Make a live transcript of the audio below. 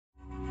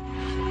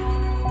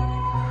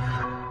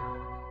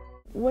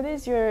what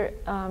is your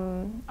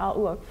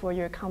outlook for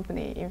your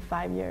company in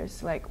 5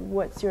 years? Like,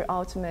 what's your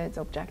ultimate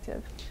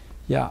objective?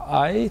 Yeah,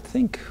 I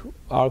think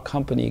our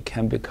company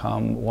can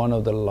become one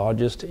of the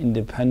largest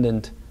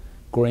independent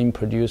grain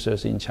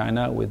producers in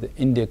China with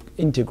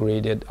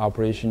integrated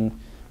operation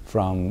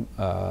from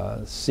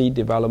seed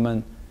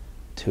development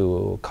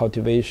to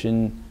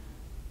cultivation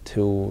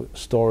to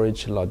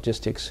storage,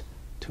 logistics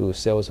to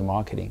sales and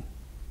marketing,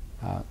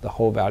 the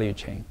whole value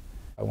chain.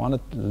 I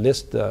want to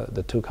list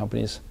the two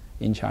companies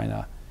in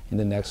China in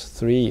the next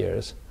 3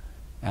 years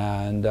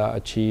and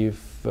achieve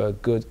a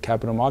good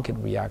capital market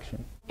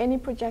reaction. Any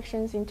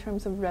projections in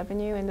terms of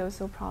revenue and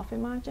also profit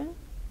margin?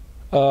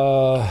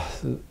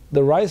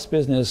 The rice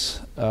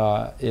business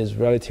is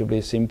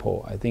relatively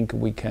simple. I think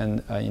we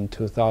can, in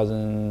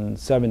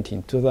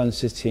 2017,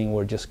 2016,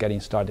 we're just getting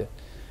started.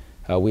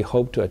 We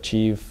hope to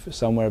achieve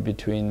somewhere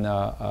between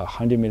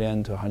 $100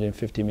 million to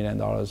 $150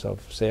 million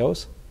of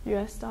sales.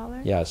 US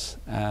dollar? Yes,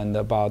 and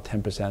about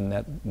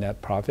 10%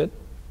 net profit.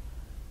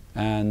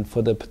 And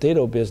for the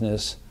potato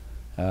business,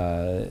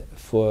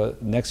 for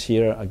next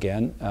year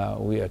again,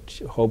 we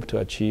hope to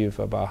achieve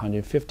about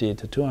 $150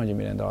 to $200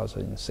 million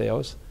in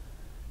sales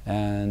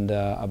and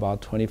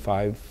about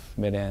 $25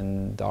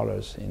 million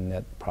in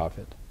net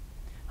profit.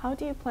 How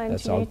do you plan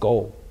That's to... our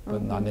goal,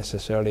 but not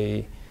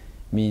necessarily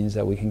means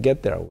that we can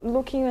get there.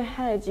 Looking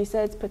ahead, you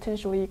said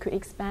potentially you could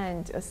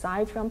expand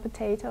aside from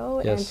potato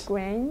and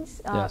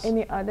grains.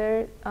 Any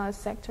other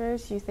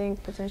sectors you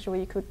think potentially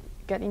you could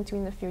get into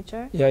in the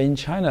future? Yeah, in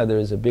China there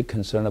is a big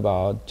concern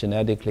about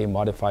genetically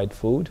modified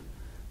food,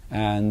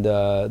 and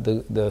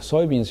the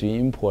soybeans we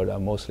import are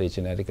mostly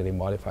genetically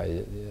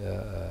modified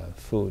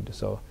food.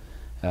 So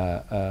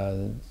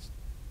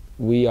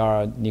we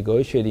are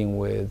negotiating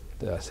with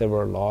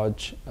several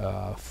large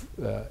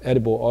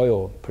edible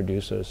oil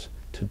producers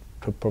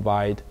to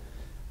provide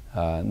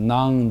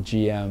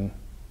non-GM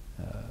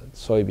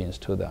soybeans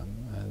to them.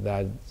 And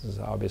that is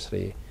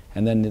obviously,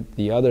 and then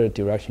the other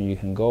direction you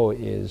can go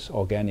is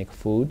organic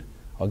food,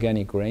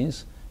 organic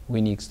grains.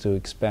 We need to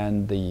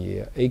expand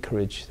the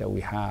acreage that we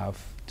have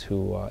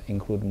to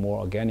include more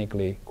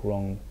organically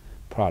grown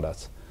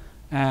products.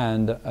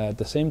 And at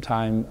the same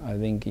time, I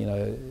think,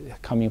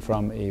 coming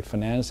from a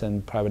finance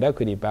and private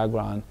equity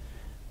background,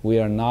 we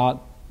are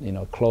not,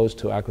 close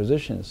to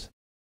acquisitions.